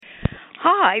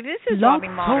Hi, this is Blog Robbie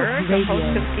Talk Motter, the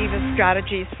host of Radio. Diva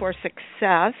Strategies for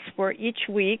Success, where each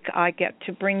week I get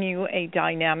to bring you a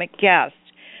dynamic guest.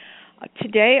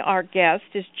 Today our guest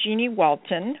is Jeannie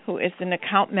Walton, who is an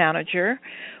account manager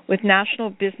with National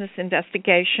Business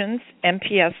Investigations,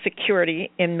 MPS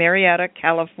Security in Marietta,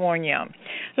 California.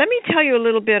 Let me tell you a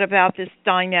little bit about this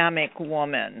dynamic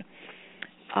woman.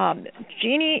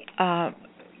 Jeannie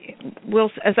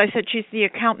as I said, she's the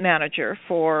account manager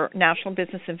for National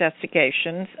Business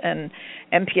Investigations and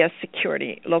MPS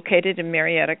Security, located in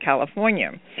Marietta,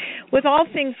 California. With all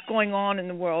things going on in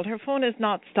the world, her phone has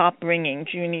not stopped ringing,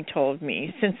 Jeannie told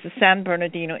me, since the San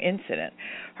Bernardino incident.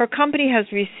 Her company has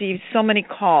received so many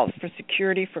calls for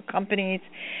security for companies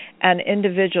and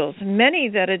individuals, many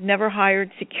that had never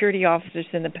hired security officers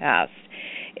in the past.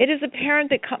 It is apparent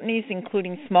that companies,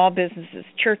 including small businesses,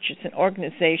 churches, and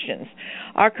organizations,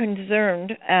 are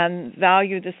concerned and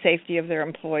value the safety of their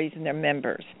employees and their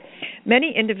members.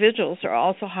 Many individuals are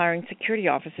also hiring security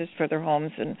officers for their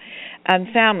homes and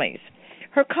families.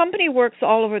 Her company works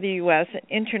all over the U.S. and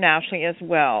internationally as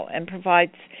well, and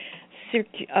provides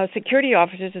security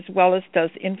officers as well as does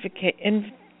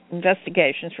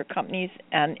investigations for companies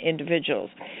and individuals.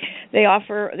 They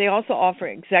also offer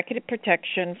executive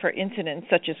protection for incidents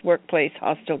such as workplace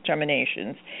hostile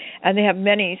terminations, and they have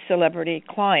many celebrity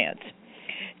clients.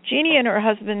 Jeannie and her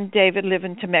husband David live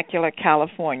in Temecula,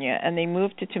 California, and they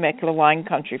moved to Temecula wine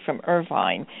country from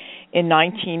Irvine in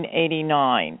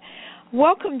 1989.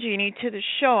 Welcome, Jeannie, to the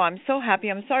show. I'm so happy.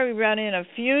 I'm sorry we ran into a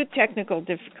few technical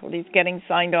difficulties getting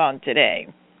signed on today.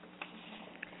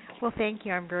 Well, thank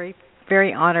you. I'm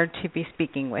very honored to be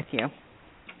speaking with you.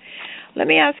 Let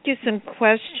me ask you some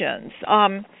questions.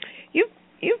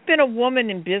 You've been a woman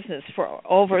in business for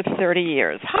over 30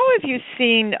 years. How have you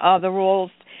seen the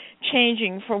roles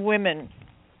changing for women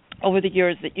over the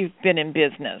years that you've been in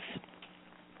business?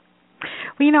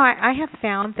 Well, I have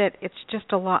found that it's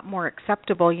just a lot more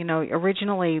acceptable.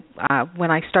 Originally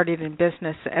when I started in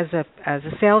business as a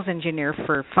sales engineer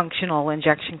for functional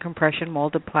injection compression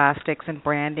molded plastics and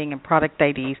branding and product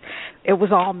IDs, it was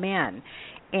all men.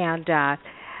 And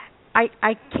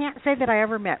I can't say that I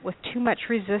ever met with too much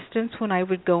resistance when I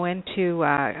would go into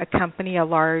a company,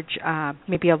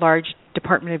 maybe a large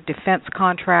Department of Defense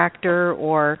contractor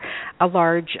or a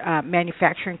large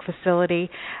manufacturing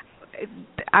facility.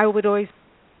 I would always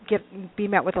be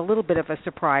met with a little bit of a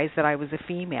surprise that I was a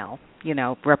female,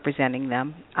 representing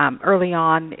them. Early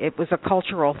on, it was a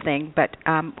cultural thing, but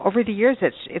over the years,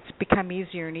 it's become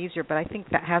easier and easier. But I think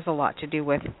that has a lot to do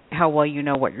with how well you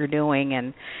know what you're doing,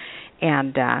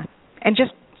 and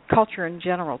just culture in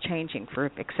general changing for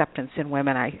acceptance in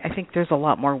women. I think there's a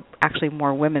lot more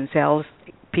women sales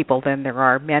people than there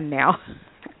are men now.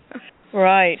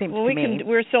 Right. Seems well, to me.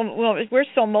 We're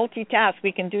so multitask.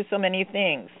 We can do so many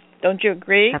things. Don't you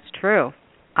agree? That's true.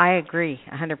 I agree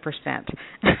 100%.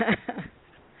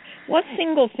 What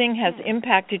single thing has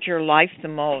impacted your life the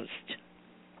most?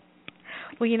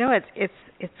 Well,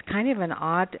 it's kind of an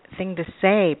odd thing to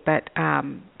say, but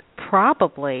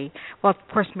probably, well,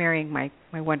 of course, marrying my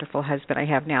wonderful husband I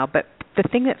have now, but the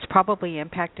thing that's probably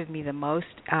impacted me the most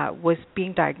was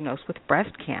being diagnosed with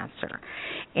breast cancer.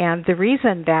 And the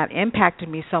reason that impacted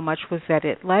me so much was that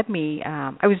it led me,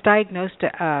 I was diagnosed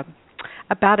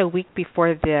about a week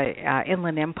before the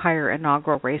Inland Empire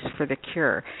inaugural race for the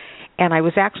cure. And I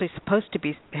was actually supposed to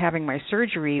be having my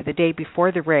surgery the day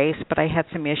before the race, but I had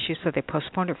some issues, so they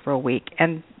postponed it for a week.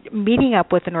 And meeting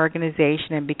up with an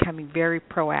organization and becoming very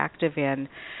proactive in,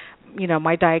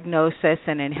 my diagnosis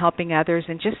and in helping others,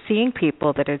 and just seeing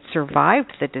people that had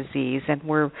survived the disease and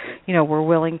were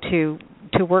willing to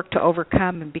work to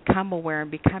overcome and become aware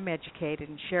and become educated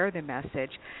and share the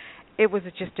message. It was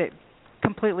just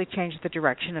completely changed the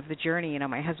direction of the journey.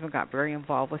 My husband got very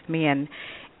involved with me, and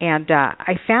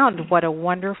I found what a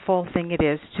wonderful thing it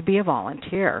is to be a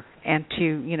volunteer and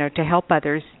to help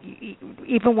others,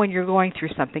 even when you're going through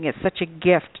something. It's such a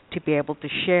gift to be able to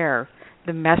share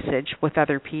the message with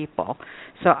other people.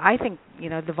 So I think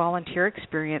the volunteer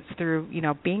experience through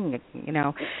being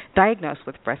diagnosed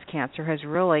with breast cancer has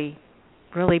really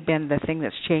been the thing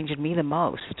that's changed me the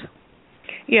most.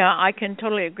 Yeah, I can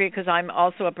totally agree, because I'm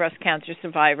also a breast cancer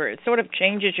survivor. It sort of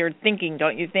changes your thinking,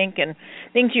 don't you think? And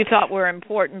things you thought were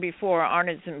important before aren't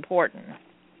as important.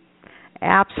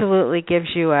 Absolutely gives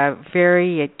you a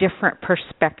very different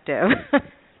perspective.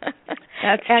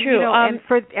 That's and, true.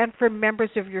 And for members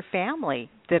of your family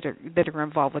that are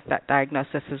involved with that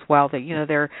diagnosis as well, that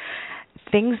there are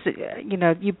things that,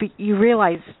 you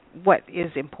realize what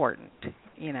is important.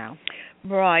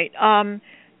 Right.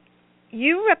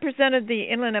 You represented the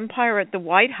Inland Empire at the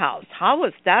White House. How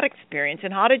was that experience,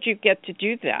 and how did you get to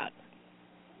do that?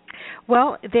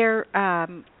 Well,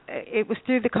 it was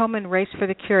through the Komen Race for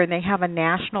the Cure, and they have a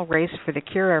national race for the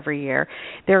cure every year.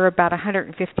 There are about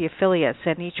 150 affiliates,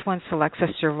 and each one selects a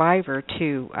survivor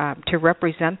to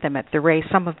represent them at the race.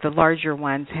 Some of the larger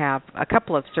ones have a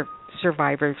couple of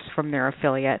survivors from their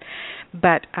affiliate,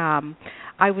 but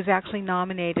I was actually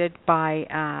nominated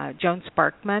by Joan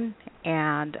Sparkman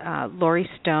and Lori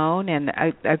Stone and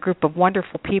a group of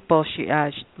wonderful people.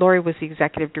 Lori was the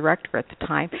executive director at the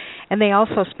time, and they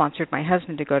also sponsored my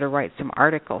husband to go to write some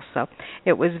articles. So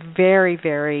it was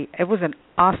it was an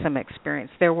awesome experience.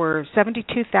 There were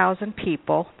 72,000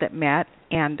 people that met,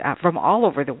 and from all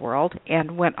over the world,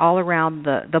 and went all around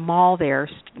the mall there,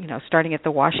 starting at the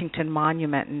Washington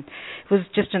Monument, and it was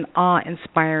just an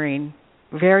awe-inspiring,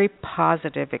 very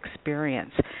positive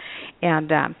experience. And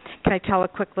can I tell a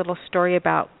quick little story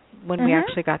about when we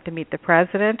actually got to meet the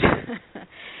president?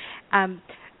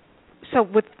 So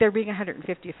with there being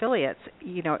 150 affiliates,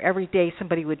 every day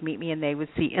somebody would meet me and they would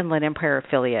see Inland Empire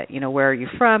affiliate, where are you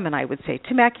from? And I would say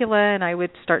Temecula, and I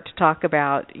would start to talk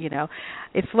about,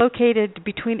 it's located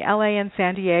between LA and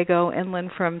San Diego,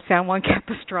 inland from San Juan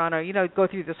Capistrano, go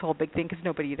through this whole big thing because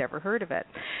nobody had ever heard of it.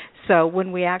 So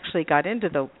when we actually got into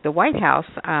the White House,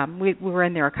 we were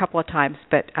in there a couple of times,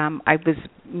 but I was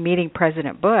meeting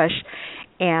President Bush,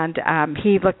 and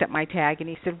he looked at my tag and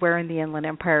he said, where in the Inland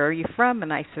Empire are you from?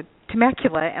 And I said,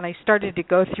 Temecula, and I started to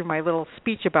go through my little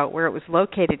speech about where it was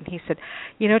located, and he said,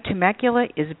 Temecula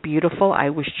is beautiful. I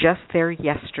was just there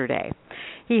yesterday.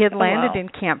 He had landed in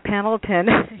Camp Pendleton.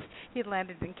 He had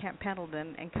landed in Camp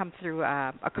Pendleton and come through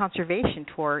a conservation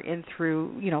tour in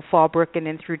through, Fallbrook and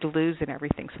in through Duluth and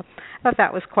everything. So I thought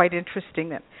that was quite interesting,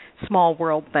 that small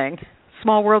world thing.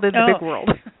 Small world is a big world.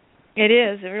 It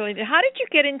is. It really did. How did you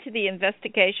get into the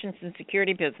investigations and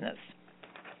security business?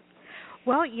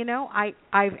 Well,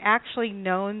 I've actually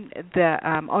known the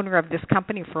owner of this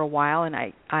company for a while, and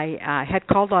I had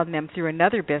called on them through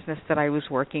another business that I was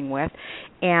working with,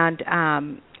 and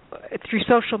through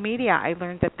social media I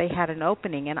learned that they had an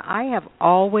opening, and I have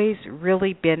always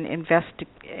really been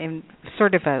in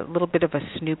sort of a little bit of a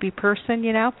snoopy person,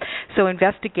 so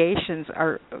investigations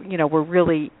were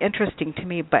really interesting to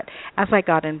me. But as I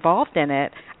got involved in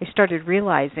it, I started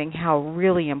realizing how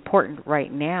really important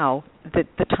right now that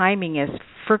the timing is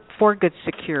for good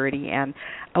security and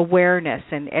awareness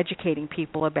and educating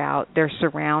people about their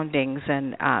surroundings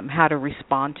and how to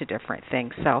respond to different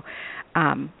things. So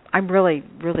I'm really,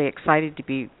 really excited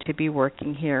to be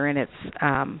working here, and it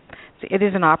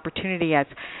is an opportunity. As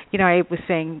I was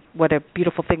saying, what a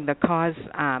beautiful thing, the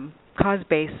cause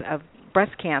base of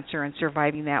breast cancer and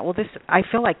surviving that. Well, I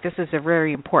feel like this is a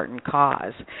very important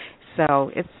cause.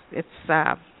 So it's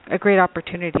a great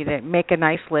opportunity to make a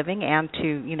nice living and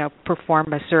to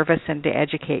perform a service and to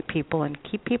educate people and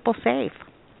keep people safe.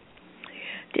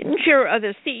 Didn't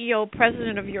the CEO,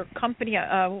 president of your company,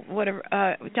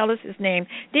 tell us his name?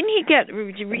 Didn't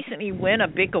he recently win a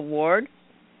big award?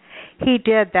 He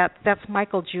did. That's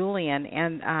Michael Julian,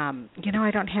 and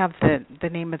I don't have the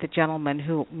name of the gentleman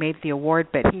who made the award,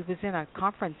 but he was in a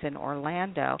conference in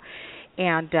Orlando,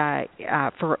 and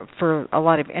for a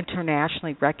lot of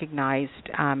internationally recognized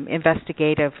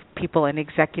investigative people and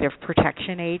executive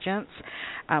protection agents,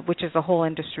 which is a whole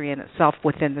industry in itself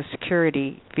within the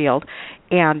security field.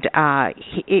 And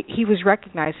he was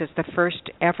recognized as the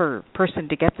first ever person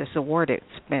to get this award.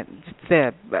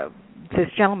 This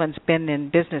gentleman's been in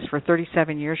business for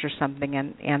 37 years or something,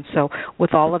 and so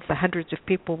with all of the hundreds of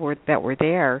people that were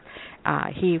there,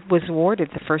 he was awarded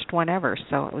the first one ever.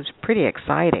 So it was pretty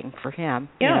exciting for him,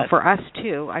 for us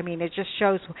too. I mean, it just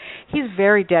shows he's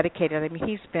very dedicated. I mean,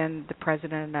 he's been the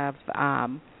president of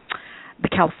the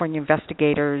California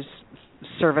Investigators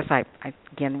Service. I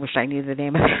again wish I knew the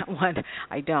name of that one.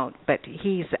 I don't, but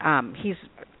he's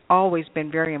always been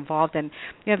very involved, and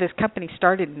this company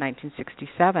started in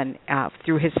 1967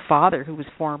 through his father, who was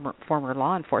former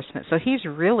law enforcement. So he's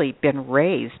really been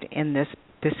raised in this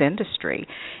industry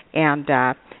and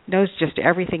knows just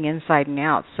everything inside and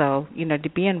out. So to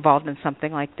be involved in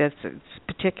something like this, it's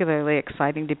particularly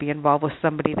exciting to be involved with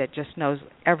somebody that just knows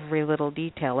every little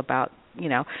detail about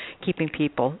keeping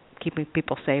people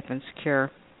safe and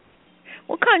secure.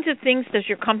 What kinds of things does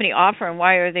your company offer, and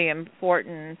why are they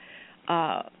important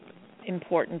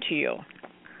to you?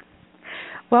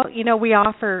 Well, we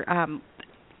offer,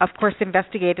 of course,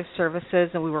 investigative services,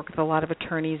 and we work with a lot of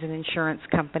attorneys and insurance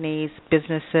companies,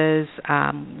 businesses.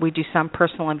 We do some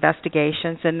personal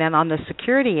investigations, and then on the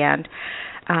security end,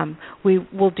 we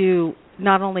will do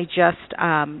not only just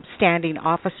standing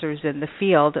officers in the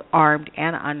field, armed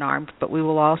and unarmed, but we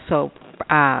will also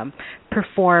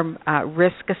perform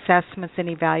risk assessments and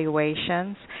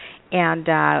evaluations, and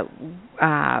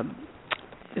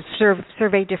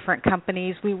survey different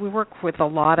companies. We work with a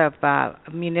lot of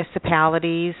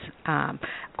municipalities. Of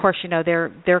course,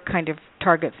 they're kind of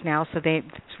targets now, so it's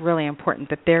really important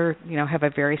that they're have a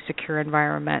very secure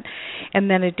environment. And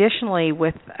then additionally,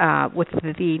 with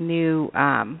the new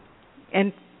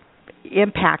and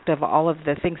impact of all of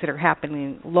the things that are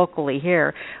happening locally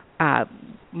here, the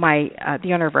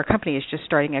owner of our company is just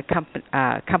starting a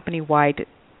company-wide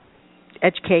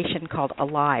education called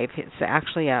Alive. It's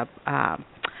actually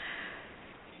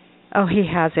he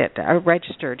has a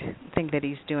registered thing that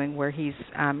he's doing where he's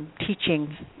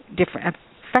teaching different. In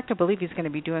fact, I believe he's going to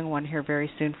be doing one here very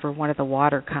soon for one of the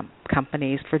water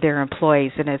companies for their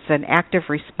employees, and it's an active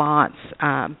response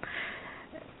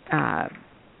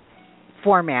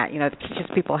format, that teaches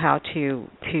people how to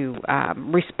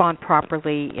respond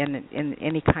properly in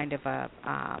any kind of a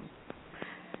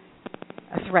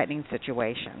threatening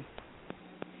situation.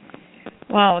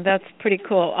 Wow, that's pretty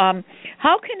cool.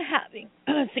 How can having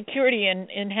security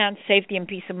enhance safety and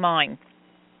peace of mind?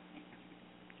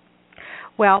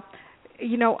 Well,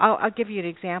 I'll give you an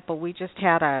example. We just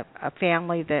had a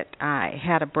family that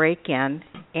had a break-in,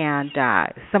 and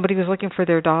somebody was looking for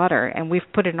their daughter, and we've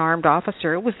put an armed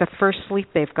officer. It was the first sleep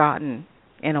they've gotten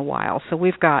in a while. So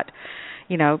we've got,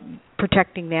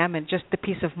 protecting them and just the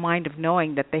peace of mind of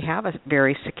knowing that they have a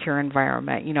very secure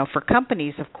environment. For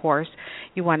companies, of course,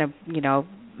 you want to,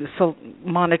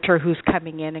 monitor who's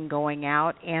coming in and going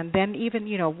out, and then even,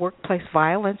 workplace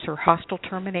violence or hostile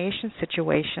termination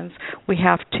situations, we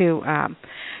have to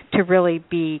really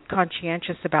be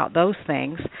conscientious about those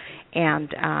things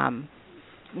and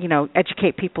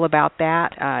educate people about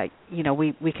that.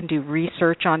 We can do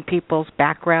research on people's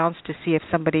backgrounds to see if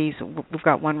we've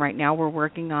got one right now we're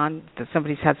working on that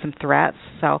somebody's had some threats.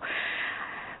 So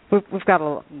we've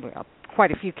got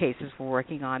quite a few cases we're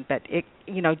working on, but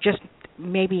just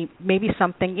maybe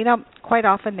something, quite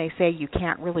often they say you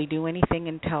can't really do anything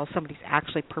until somebody's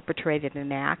actually perpetrated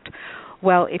an act.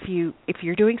 Well, if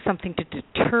you're doing something to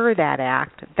deter that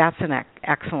act, that's an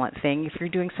excellent thing. If you're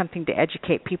doing something to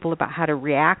educate people about how to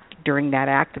react during that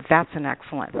act, that's an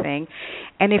excellent thing.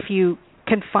 And if you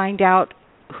can find out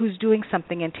who's doing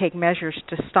something and take measures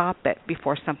to stop it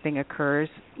before something occurs,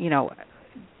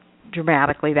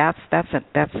 dramatically, that's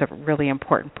a really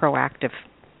important proactive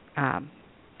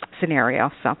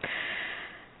scenario. So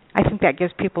I think that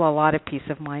gives people a lot of peace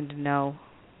of mind to know,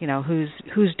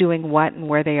 who's doing what and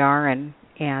where they are, and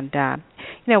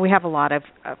we have a lot of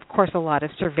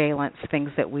surveillance things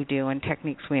that we do and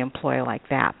techniques we employ like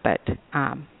that. But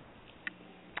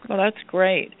well, that's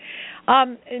great.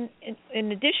 In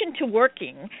addition to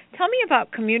working, tell me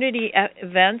about community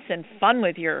events and fun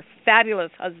with your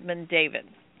fabulous husband, David.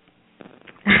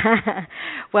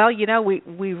 Well,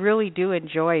 we really do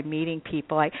enjoy meeting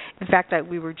people. In fact,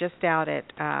 we were just out at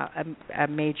a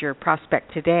major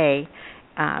prospect today,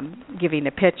 giving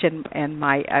a pitch, and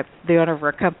the owner of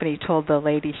our company told the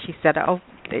lady, she said,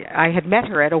 I had met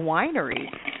her at a winery,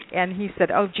 and he said,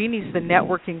 Jeannie's the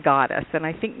networking goddess, and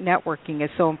I think networking is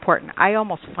so important. I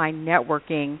almost find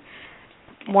networking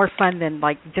more fun than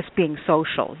just being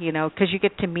social, because you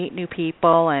get to meet new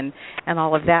people and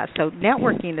all of that. So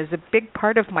networking is a big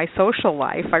part of my social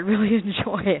life. I really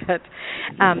enjoy it.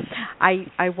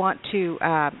 I want to,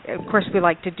 of course, we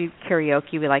like to do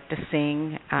karaoke. We like to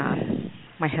sing.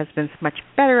 My husband's much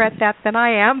better at that than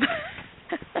I am.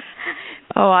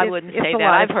 I wouldn't say that.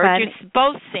 I've heard you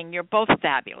both sing. You're both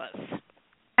fabulous.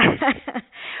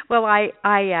 Well, I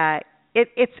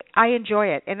enjoy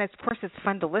it, and of course it's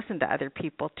fun to listen to other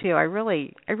people too. I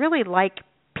really like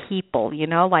people,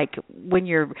 like when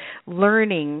you're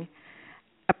learning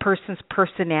a person's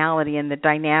personality and the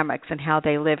dynamics and how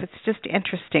they live. It's just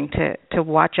interesting to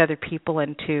watch other people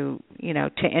and to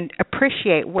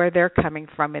appreciate where they're coming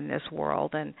from in this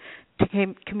world and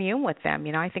to commune with them.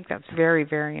 I think that's very,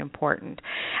 very important.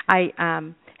 I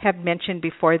have mentioned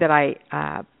before that I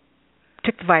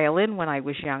took the violin when I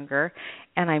was younger,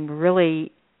 and I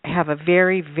really have a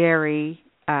very, very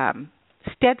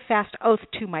steadfast oath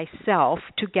to myself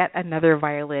to get another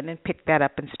violin and pick that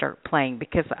up and start playing,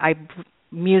 because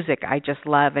music I just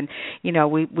love, and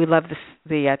we love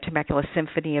the Temecula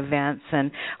Symphony events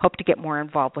and hope to get more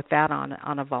involved with that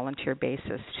on a volunteer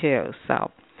basis too.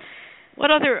 So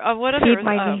what other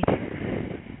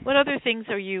things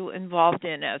are you involved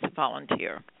in as a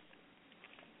volunteer?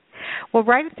 Well,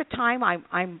 right at the time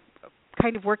I'm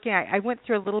kind of working. I went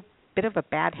through a little bit of a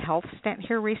bad health stint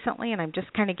here recently, and I'm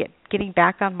just kind of getting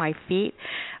back on my feet.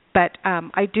 But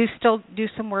I do still do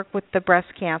some work with the breast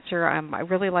cancer. I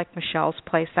really like Michelle's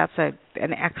place. That's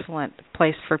an excellent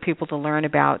place for people to learn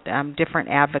about different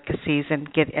advocacies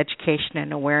and get education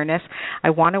and awareness. I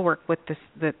want to work with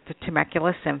the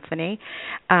Temecula Symphony.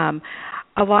 A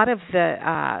lot of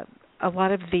the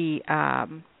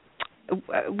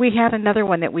we had another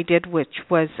one that we did, which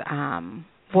was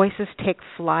Voices Take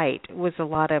Flight. It was a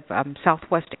lot of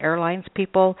Southwest Airlines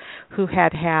people who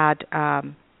had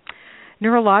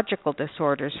neurological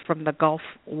disorders from the Gulf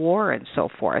War and so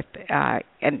forth,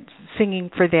 and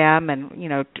singing for them and,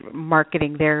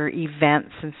 marketing their events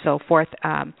and so forth.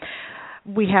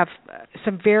 We have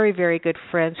some very, very good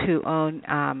friends who own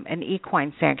an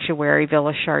equine sanctuary,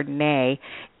 Villa Chardonnay,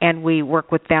 and we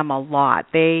work with them a lot.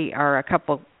 They are a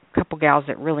couple gals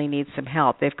that really need some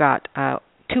help. They've got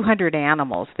 200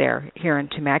 animals there here in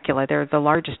Temecula. They're the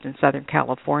largest in Southern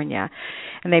California,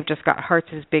 and they've just got hearts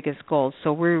as big as gold.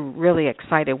 So we're really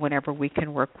excited whenever we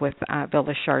can work with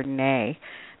Villa Chardonnay.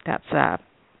 That's a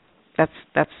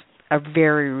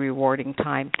very rewarding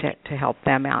time to help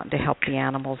them out and to help the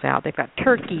animals out. They've got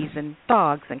turkeys and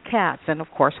dogs and cats and, of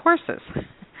course, horses.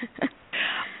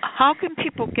 How can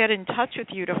people get in touch with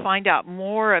you to find out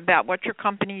more about what your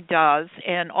company does,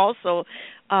 and also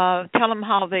tell them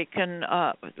how they can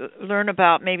learn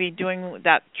about maybe doing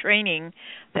that training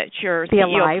that your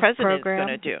CEO president is going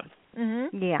to do?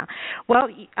 Mm-hmm. Yeah. Well,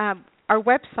 our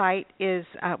website is,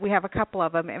 we have a couple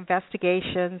of them,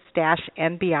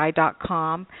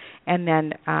 investigations-nbi.com and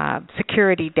then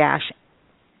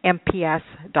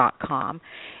security-mps.com.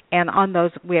 And on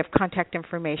those, we have contact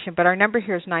information. But our number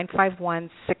here is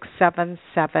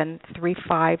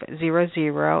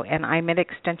 951-677-3500, and I'm at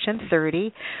extension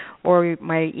 30. Or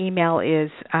my email is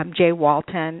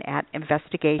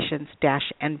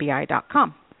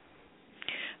jwalton@investigations-nbi.com.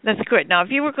 That's great. Now,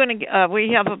 if you were going to,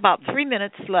 we have about 3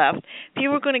 minutes left. If you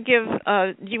were going to give,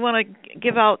 do you want to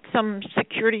give out some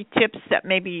security tips that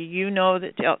maybe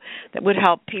that would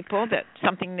help people? That's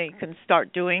something they can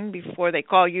start doing before they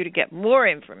call you to get more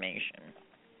information.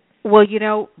 Well,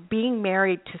 being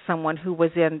married to someone who was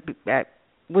in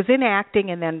acting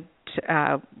and then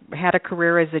had a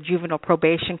career as a juvenile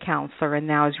probation counselor and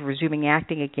now is resuming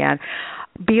acting again,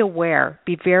 be aware.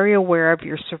 Be very aware of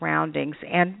your surroundings,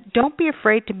 and don't be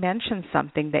afraid to mention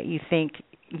something that you think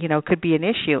could be an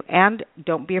issue, and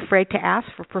don't be afraid to ask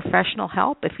for professional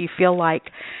help if you feel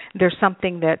like there's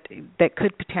something that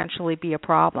could potentially be a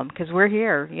problem, because we're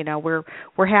here.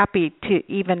 We're happy to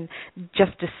even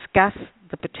just discuss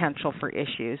the potential for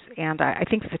issues. And I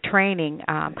think the training,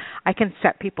 I can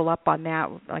set people up on that.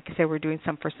 Like I say, we're doing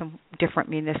some for some different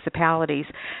municipalities,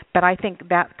 but I think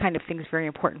that kind of thing is very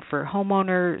important for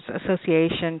homeowners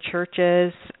association,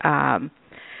 churches,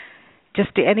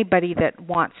 just to anybody that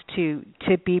wants to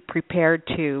be prepared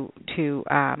to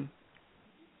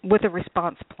with a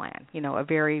response plan, a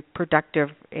very productive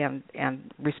and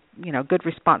good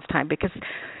response time, because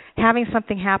having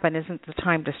something happen isn't the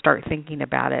time to start thinking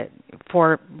about it. It's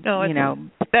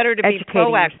better to be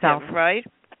proactive, yourself. Right?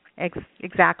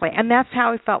 Exactly. And that's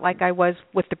how I felt like I was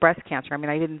with the breast cancer. I mean,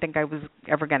 I didn't think I was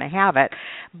ever going to have it,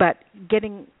 but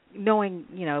knowing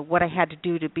what I had to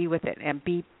do to be with it and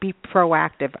be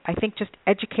proactive. I think just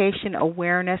education,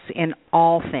 awareness in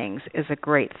all things is a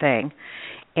great thing.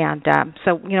 And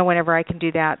so whenever I can do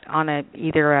that on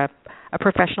either a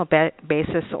professional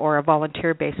basis or a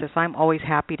volunteer basis, I'm always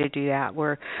happy to do that.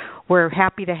 We're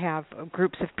happy to have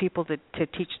groups of people to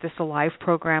teach this Alive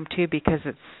program too, because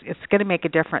it's going to make a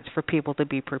difference for people to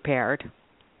be prepared.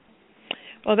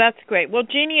 Well, that's great. Well,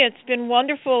 Jeannie, it's been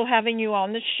wonderful having you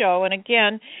on the show. And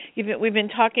again, we've been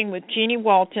talking with Jeannie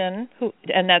Walton,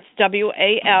 and that's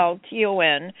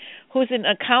Walton, who's an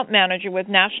account manager with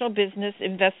National Business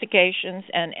Investigations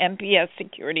and MPS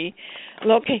Security,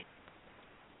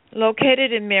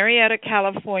 located in Marietta,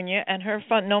 California, and her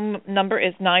phone number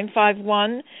is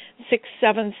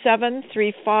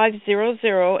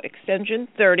 951-677-3500, extension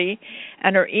 30,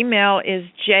 and her email is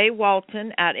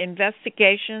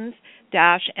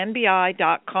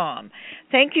jwalton@investigations-nbi.com.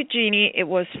 Thank you, Jeannie. It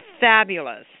was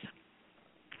fabulous.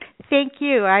 Thank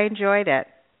you. I enjoyed it.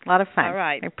 A lot of fun. All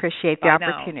right. I appreciate the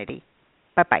opportunity.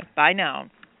 Bye-bye. Bye now.